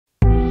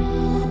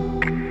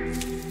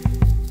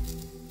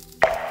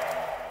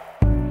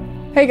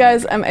Hey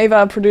guys, I'm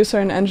Eva, producer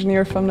and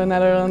engineer from the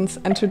Netherlands,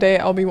 and today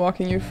I'll be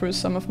walking you through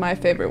some of my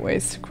favorite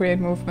ways to create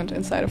movement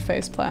inside of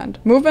Faceplant.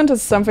 Movement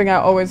is something I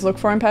always look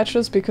for in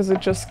patches because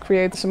it just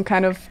creates some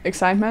kind of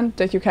excitement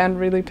that you can't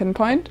really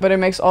pinpoint, but it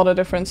makes all the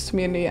difference to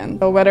me in the end.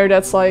 So whether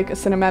that's like a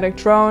cinematic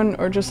drone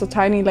or just a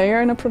tiny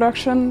layer in a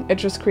production, it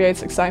just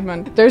creates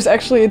excitement. There's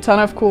actually a ton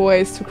of cool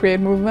ways to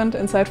create movement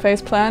inside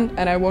Faceplant,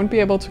 and I won't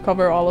be able to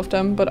cover all of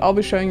them, but I'll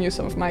be showing you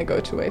some of my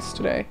go-to ways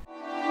today.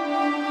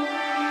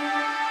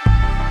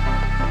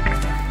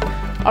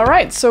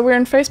 Alright, so we're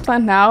in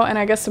Faceplant now, and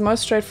I guess the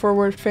most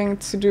straightforward thing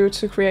to do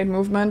to create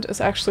movement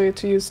is actually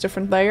to use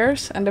different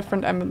layers and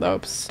different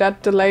envelopes.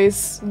 That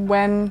delays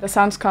when the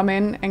sounds come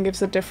in and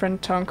gives a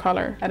different tone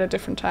color at a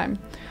different time.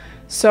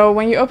 So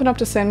when you open up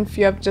the synth,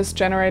 you have this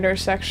generator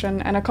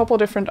section and a couple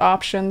different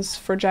options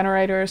for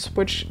generators,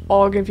 which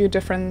all give you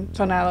different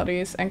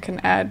tonalities and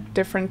can add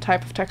different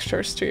type of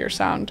textures to your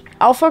sound.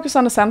 I'll focus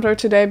on the sampler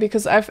today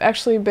because I've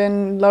actually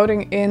been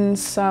loading in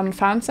some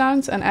found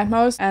sounds and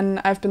Atmos,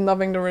 and I've been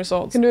loving the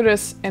results. You can do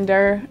this in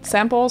their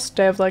samples.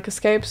 They have like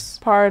escapes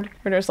part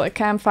where there's like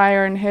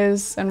campfire and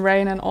hiss and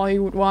rain and all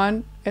you would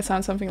want. It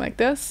sounds something like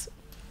this.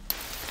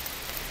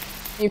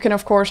 You can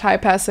of course high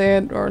pass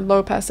it or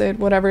low pass it,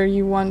 whatever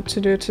you want to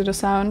do to the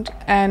sound,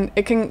 and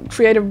it can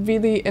create a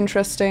really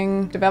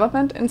interesting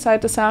development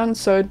inside the sound,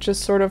 so it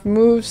just sort of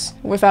moves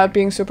without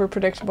being super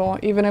predictable.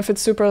 Even if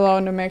it's super low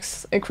in the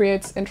mix, it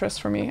creates interest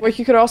for me. What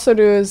you could also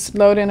do is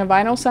load in a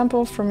vinyl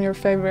sample from your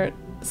favorite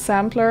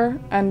sampler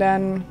and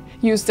then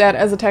use that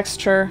as a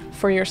texture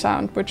for your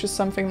sound, which is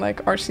something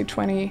like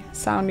RC20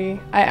 soundy.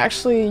 I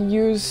actually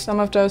use some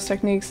of those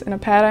techniques in a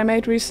pad I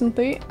made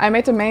recently. I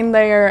made the main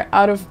layer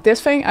out of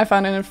this thing I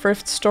found in a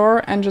thrift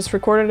store and just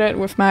recorded it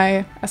with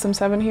my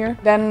SM7 here.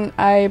 Then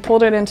I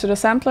pulled it into the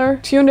sampler,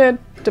 tuned it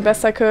the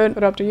best I could,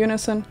 put up the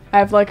unison. I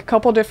have like a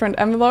couple different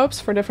envelopes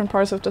for different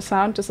parts of the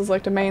sound. This is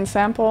like the main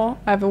sample.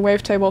 I have a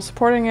wavetable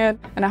supporting it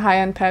and a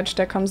high-end patch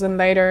that comes in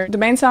later. The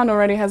main sound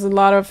already has a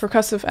lot of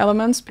percussive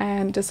elements,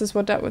 and this is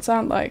what that would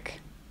sound like.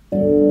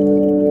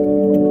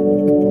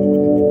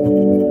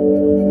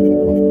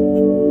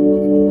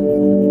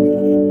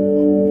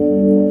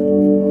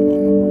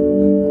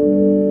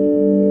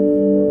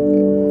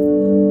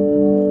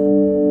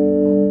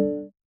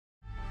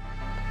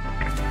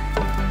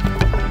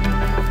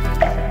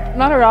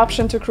 Another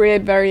option to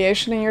create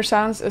variation in your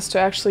sounds is to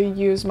actually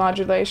use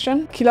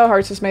modulation.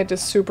 Kilohearts has made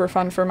this super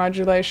fun for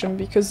modulation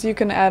because you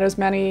can add as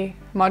many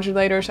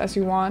modulators as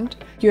you want.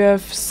 You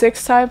have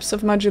 6 types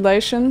of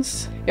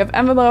modulations. You have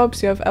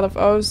envelopes, you have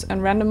LFOs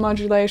and random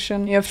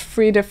modulation. You have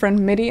 3 different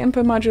MIDI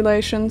input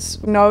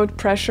modulations, note,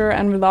 pressure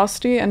and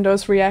velocity, and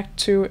those react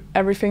to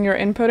everything you're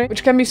inputting,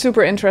 which can be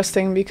super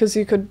interesting because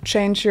you could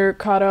change your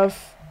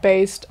cutoff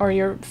based or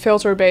your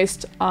filter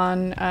based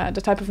on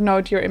the type of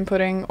note you're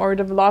inputting or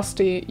the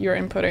velocity you're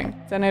inputting.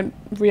 Then it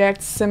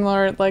reacts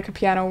similar like a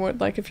piano would.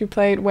 Like if you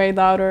play it way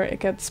louder, it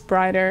gets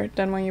brighter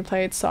than when you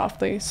play it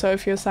softly. So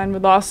if you assign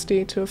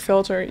velocity to a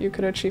filter, you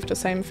could achieve the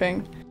same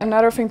thing.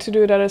 Another thing to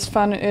do that is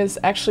fun is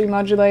actually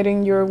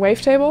modulating your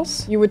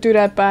wavetables. You would do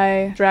that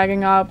by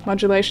dragging up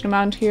modulation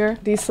amount here,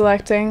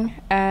 deselecting,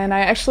 and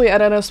I actually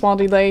added a small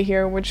delay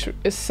here, which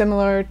is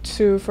similar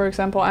to, for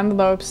example,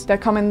 envelopes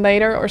that come in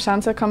later or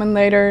sounds that come in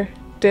later.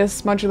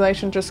 This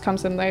modulation just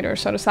comes in later.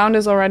 So the sound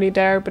is already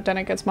there, but then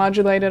it gets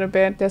modulated a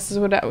bit. This is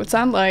what that would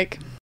sound like.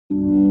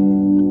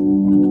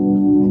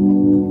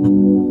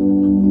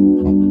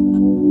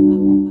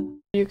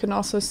 You can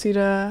also see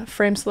the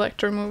frame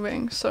selector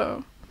moving,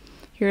 so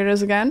here it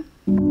is again.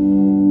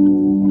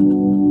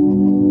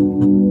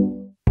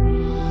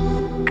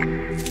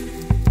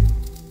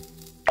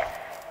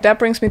 That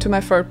brings me to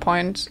my third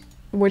point,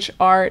 which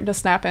are the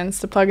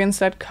Snapins, the plugins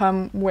that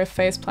come with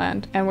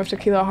Faceplant and with the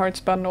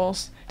Kilohearts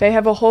bundles. They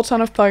have a whole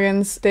ton of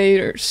plugins.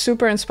 They're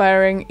super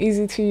inspiring,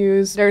 easy to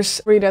use. There's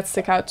 3 that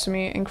stick out to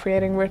me in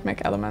creating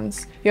rhythmic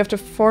elements. You have the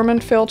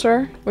Formant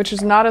Filter, which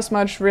is not as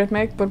much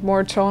rhythmic, but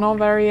more tonal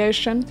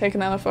variation. Take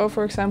an LFO,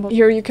 for example.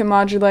 Here you can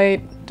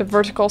modulate the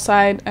vertical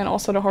side and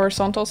also the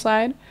horizontal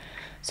side.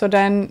 So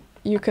then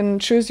you can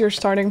choose your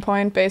starting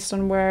point based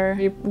on where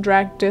you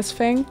drag this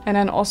thing, and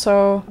then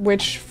also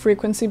which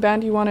frequency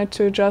band you want it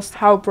to adjust,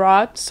 how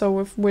broad, so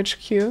with which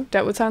cue.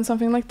 That would sound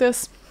something like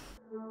this.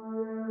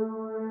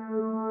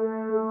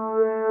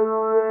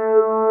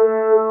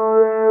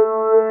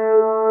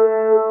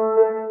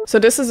 So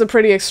this is a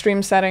pretty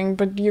extreme setting,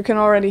 but you can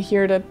already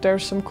hear that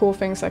there's some cool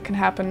things that can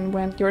happen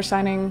when you're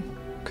assigning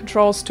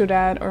controls to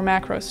that or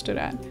macros to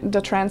that. The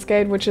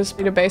Transgate, which is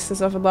the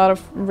basis of a lot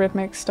of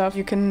rhythmic stuff,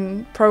 you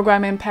can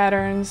program in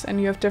patterns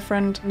and you have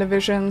different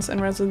divisions and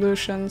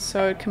resolutions,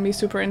 so it can be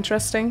super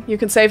interesting. You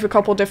can save a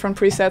couple different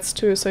presets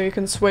too, so you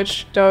can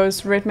switch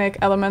those rhythmic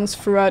elements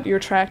throughout your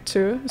track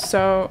too.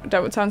 So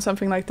that would sound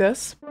something like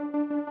this.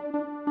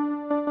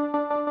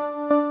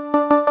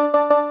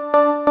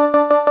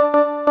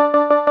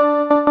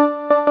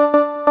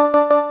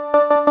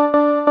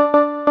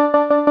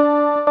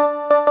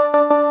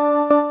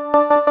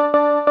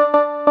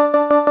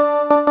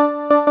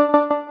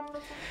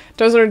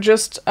 Those are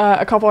just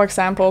a couple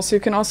examples. You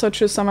can also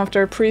choose some of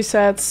their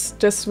presets.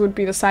 This would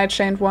be the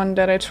sidechained one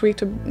that I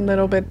tweaked a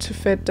little bit to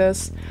fit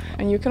this.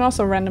 And you can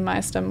also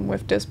randomize them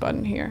with this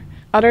button here.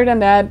 Other than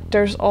that,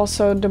 there's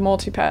also the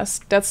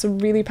multipass. That's a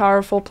really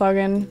powerful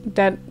plugin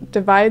that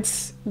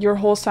divides your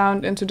whole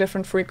sound into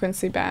different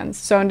frequency bands.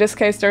 So in this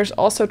case, there's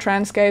also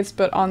transgates,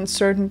 but on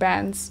certain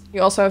bands.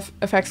 You also have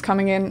effects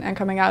coming in and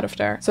coming out of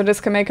there. So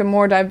this can make a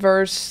more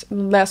diverse,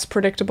 less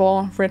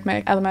predictable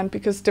rhythmic element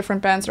because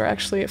different bands are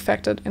actually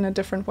affected in a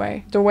different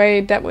way. The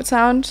way that would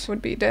sound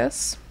would be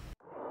this.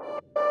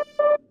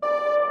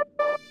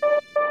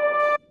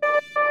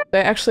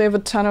 They actually have a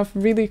ton of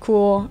really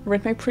cool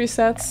rhythmic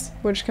presets,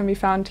 which can be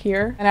found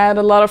here. And I had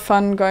a lot of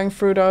fun going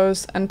through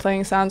those and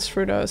playing sounds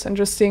through those and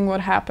just seeing what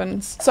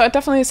happens. So I'd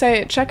definitely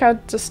say check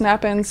out the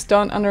Snapins,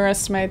 don't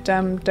underestimate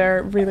them,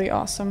 they're really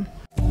awesome.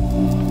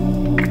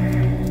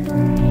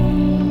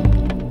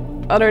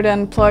 Other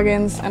than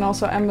plugins and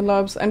also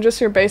envelopes and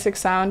just your basic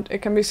sound,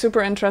 it can be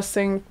super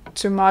interesting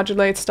to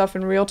modulate stuff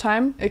in real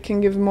time. It can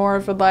give more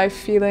of a live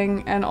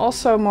feeling and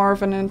also more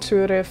of an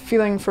intuitive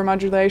feeling for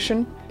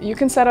modulation. You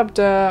can set up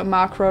the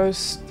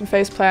macros, the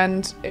phase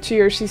plant, to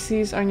your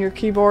CCs on your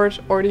keyboard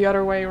or the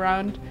other way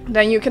around.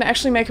 Then you can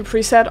actually make a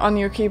preset on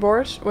your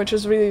keyboard, which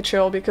is really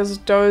chill because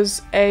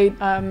those 8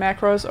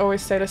 macros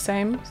always stay the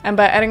same. And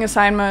by adding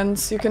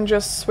assignments, you can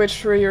just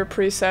switch through your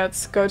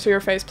presets, go to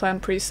your phase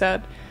plant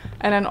preset,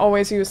 and then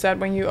always use that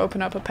when you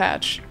open up a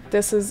patch.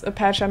 This is a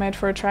patch I made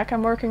for a track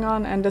I'm working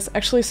on, and this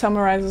actually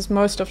summarizes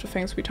most of the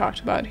things we talked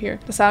about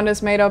here. The sound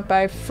is made up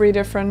by 3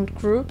 different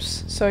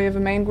groups. So you have a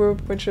main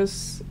group, which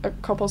is a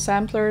couple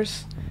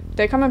samplers.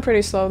 They come in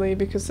pretty slowly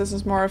because this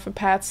is more of a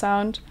pad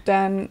sound.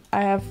 Then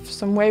I have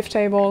some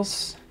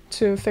wavetables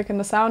to thicken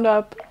the sound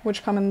up,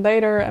 which come in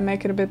later and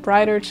make it a bit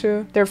brighter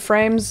too. Their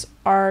frames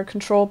are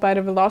controlled by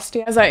the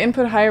velocity. As I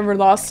input higher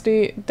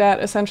velocity,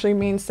 that essentially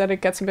means that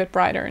it gets a bit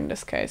brighter in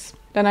this case.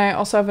 Then I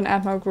also have an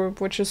Atmo group,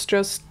 which is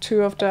just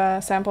 2 of the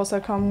samples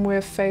that come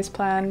with phase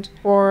plant.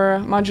 For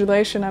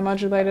modulation, I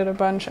modulated a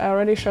bunch. I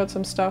already showed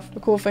some stuff. The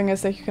cool thing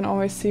is that you can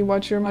always see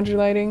what you're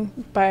modulating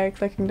by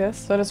clicking this.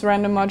 So this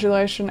random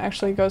modulation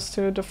actually goes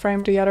to the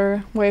frame, the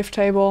other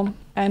wavetable.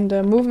 And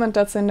the movement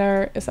that's in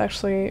there is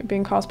actually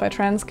being caused by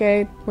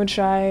Transgate, which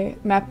I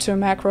mapped to a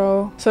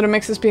macro. So the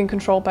mix is being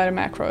controlled by the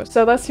macros.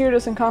 So let's hear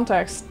this in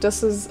context.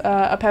 This is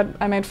a pad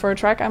I made for a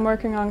track I'm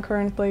working on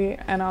currently,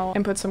 and I'll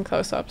input some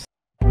close-ups.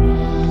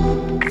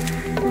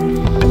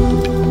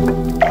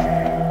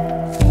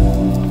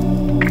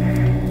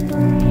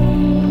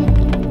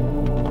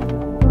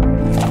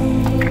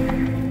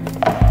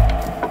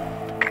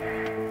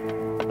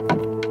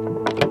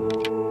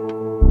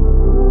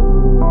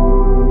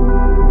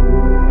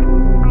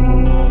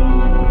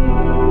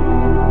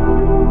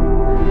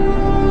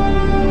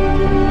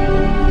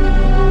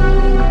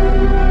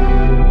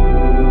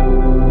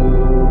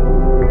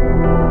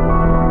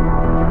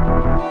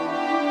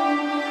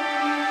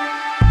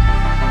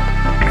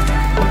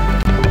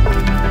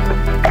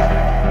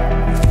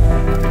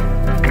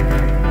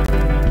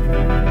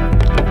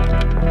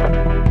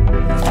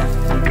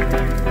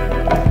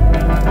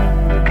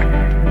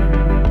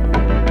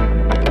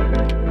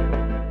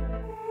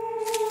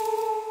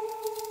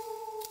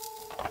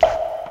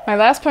 My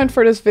last point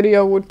for this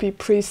video would be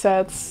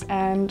presets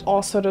and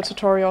also the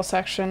tutorial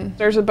section.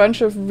 There's a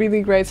bunch of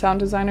really great sound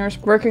designers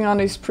working on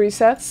these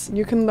presets.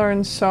 You can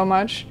learn so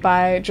much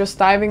by just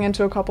diving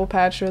into a couple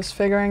patches,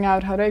 figuring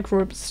out how they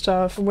group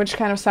stuff, which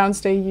kind of sounds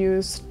they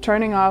use,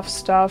 turning off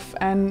stuff,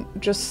 and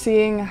just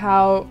seeing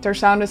how their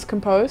sound is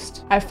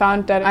composed. I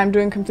found that I'm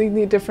doing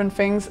completely different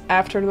things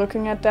after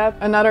looking at that.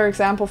 Another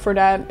example for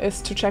that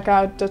is to check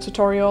out the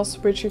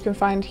tutorials, which you can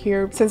find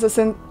here. Since the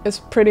synth is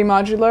pretty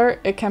modular,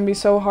 it can be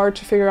so hard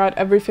to figure out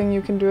everything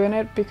you can do in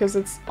it because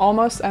it's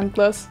almost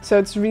endless. So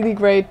it's really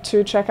great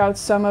to check out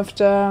some of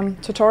the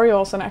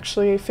tutorials and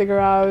actually figure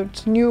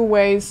out new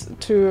ways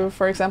to,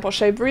 for example,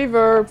 shape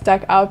reverb,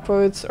 stack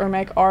outputs, or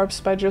make ARPs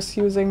by just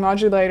using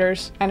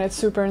modulators. And it's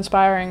super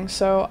inspiring.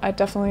 So I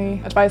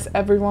definitely advise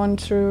everyone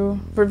to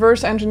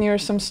reverse engineer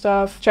some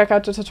stuff, check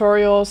out the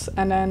tutorials,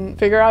 and then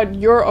figure out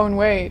your own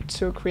way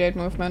to create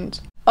movement.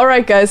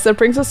 Alright guys, that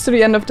brings us to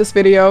the end of this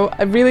video.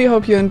 I really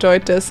hope you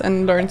enjoyed this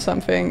and learned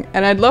something,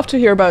 and I'd love to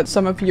hear about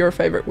some of your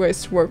favorite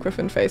ways to work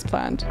within phase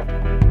plant.